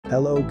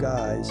Hello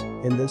guys,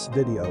 in this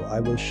video I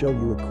will show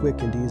you a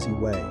quick and easy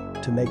way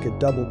to make a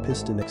double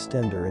piston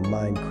extender in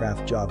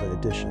Minecraft Java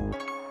Edition.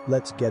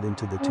 Let's get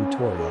into the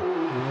tutorial.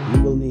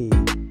 You will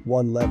need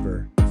 1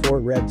 lever, 4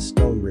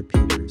 redstone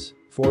repeaters,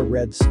 4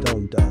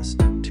 redstone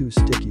dust, 2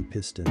 sticky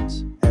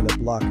pistons, and a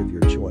block of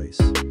your choice.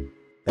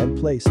 And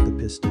place the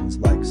pistons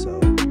like so.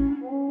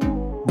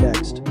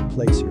 Next,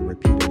 place your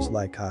repeaters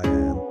like I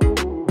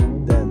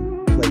am.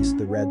 Then, place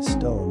the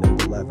redstone and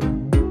the lever.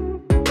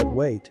 But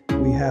wait,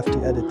 we have to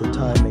edit the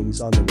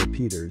timings on the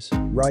repeaters.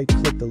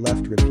 Right-click the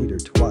left repeater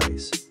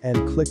twice,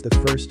 and click the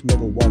first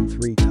middle one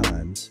 3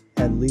 times,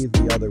 and leave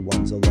the other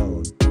ones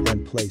alone,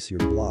 and place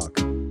your block.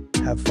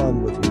 Have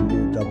fun with your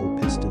new double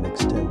piston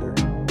extender.